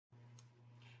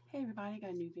Hey everybody,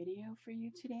 got a new video for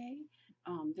you today.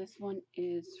 This one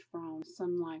is from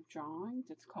Sunlife Drawings.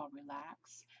 It's called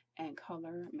Relax and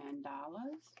Color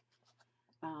Mandalas.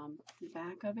 The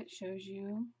back of it shows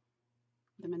you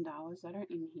the mandalas that are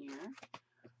in here.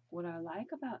 What I like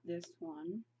about this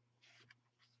one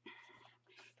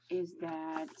is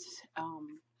that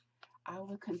I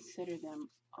would consider them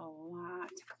a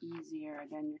lot easier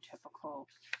than your typical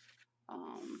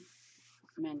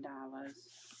mandalas.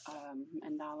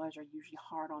 Mandalas are usually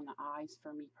hard on the eyes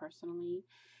for me personally,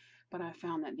 but I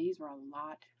found that these were a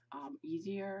lot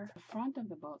easier. The front of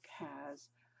the book has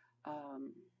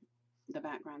um, the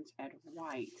backgrounds at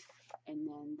white, and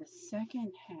then the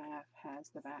second half has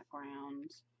the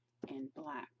backgrounds in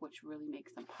black, which really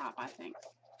makes them pop, I think.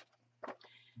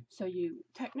 So you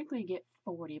technically get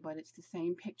 40, but it's the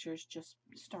same pictures, just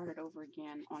started over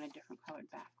again on a different colored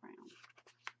background.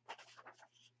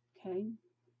 Okay,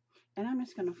 and I'm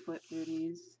just going to flip through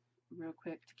these real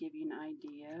quick to give you an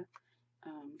idea,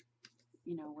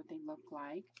 what they look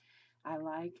like. I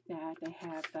like that they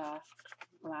have the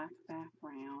black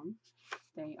background.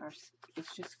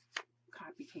 It's just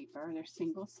copy paper. They're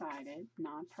single-sided,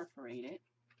 non-perforated.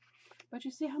 But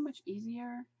you see how much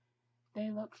easier they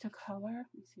look to color?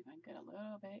 Let me see if I can get a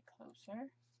little bit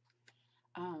closer.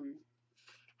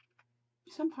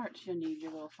 Some parts you'll need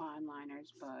your little fine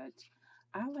liners, but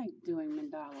I like doing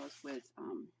mandalas with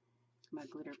my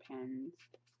glitter pens,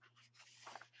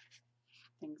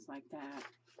 things like that,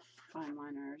 fine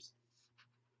liners.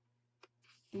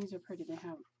 These are pretty. They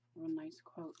have real nice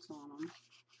quotes on them.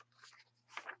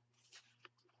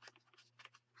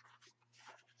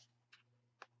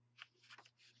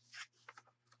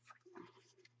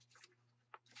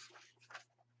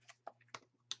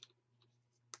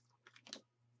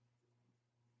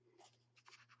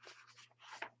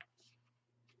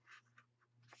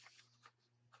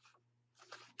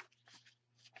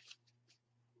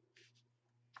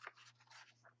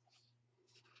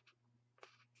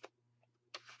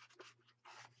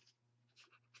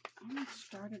 I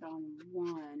started on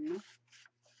one.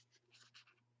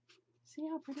 See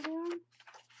how pretty they are?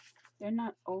 They're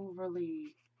not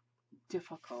overly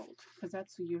difficult, because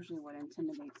that's usually what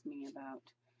intimidates me about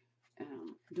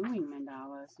doing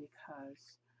mandalas,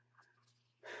 because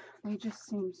they just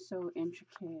seem so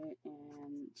intricate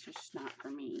and it's just not for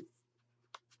me.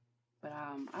 But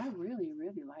I really,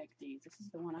 really like these. This is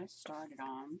the one I started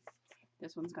on.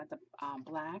 This one's got the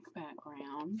black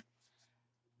background.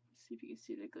 Let's see if you can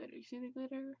see the glitter. You see the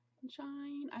glitter and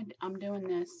shine? I'm doing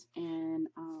this in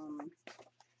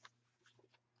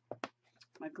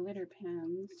my glitter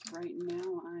pens. Right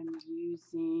now I'm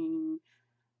using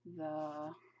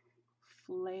the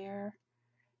Flare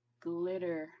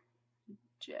glitter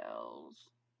gels.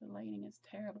 The lighting is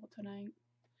terrible tonight.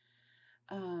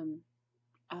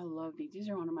 I love these. These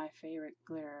are one of my favorite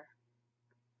glitter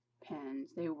pens.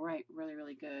 They write really,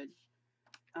 really good.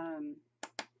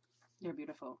 They're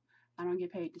beautiful. I don't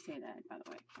get paid to say that, by the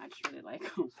way. I just really like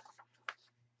them.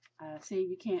 See,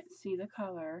 you can't see the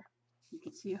color. You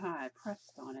can see how I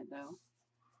pressed on it, though.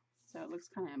 So it looks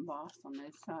kind of embossed on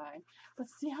this side. But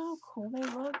see how cool they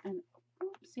look? And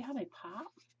see how they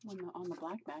pop on the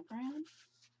black background?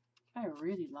 I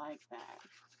really like that.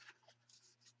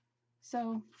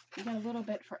 So you got a little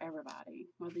bit for everybody,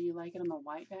 whether you like it on the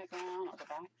white background or the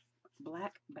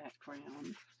black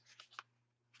background.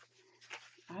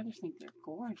 I just think they're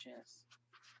gorgeous.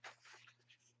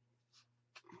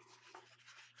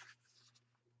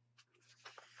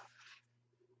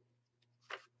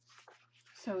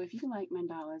 So if you like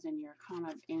mandalas and you're kind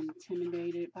of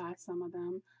intimidated by some of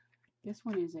them, this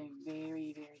one is a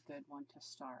very, very good one to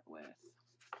start with.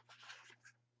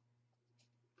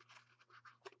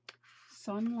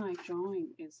 Sunlife Drawing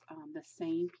is the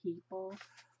same people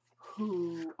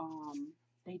who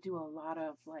they do a lot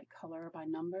of like color by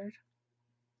numbers.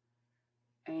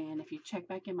 And if you check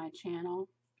back in my channel,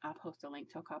 I'll post a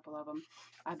link to a couple of them.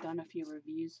 I've done a few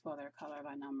reviews for their color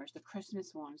by numbers. The Christmas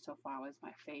one so far was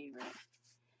my favorite.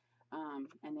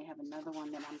 And they have another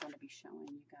one that I'm going to be showing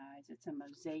you guys. It's a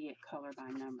mosaic color by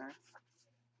number.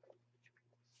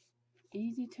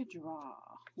 Easy to draw.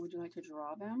 Would you like to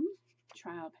draw them?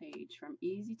 Trial page from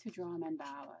Easy to Draw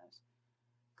Mandalas.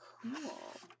 Cool.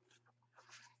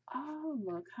 Oh,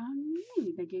 look how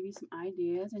neat. They give you some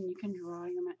ideas and you can draw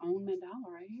your own mandala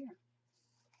right here.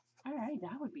 Alright,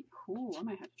 that would be cool. I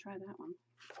might have to try that one.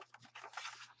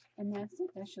 And that's it.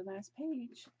 That's your last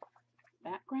page.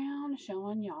 Background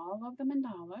showing you all of the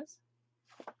mandalas.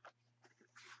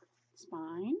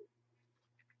 Spine.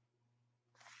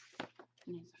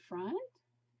 And here's the front.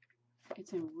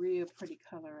 It's in real pretty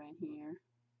color in here.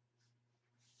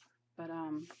 But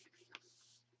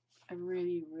I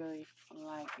really, really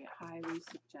like it. Highly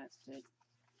suggested.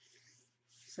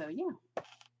 So yeah.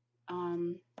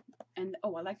 Um, and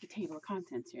oh, I like the table of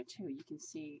contents here too. You can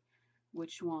see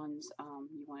which ones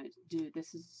you want to do.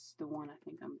 This is the one I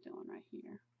think I'm doing right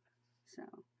here. So,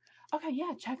 okay,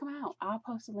 yeah, check them out. I'll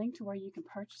post a link to where you can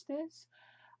purchase this.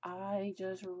 I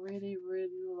just really,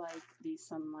 really like these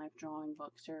Sunlife drawing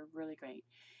books. They're really great.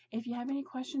 If you have any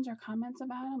questions or comments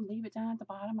about them, leave it down at the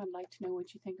bottom. I'd like to know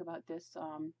what you think about this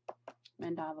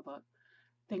mandala book.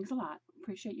 Thanks a lot.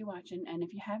 Appreciate you watching. And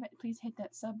if you haven't, please hit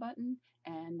that sub button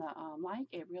and like.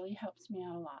 It really helps me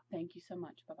out a lot. Thank you so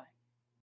much. Bye bye.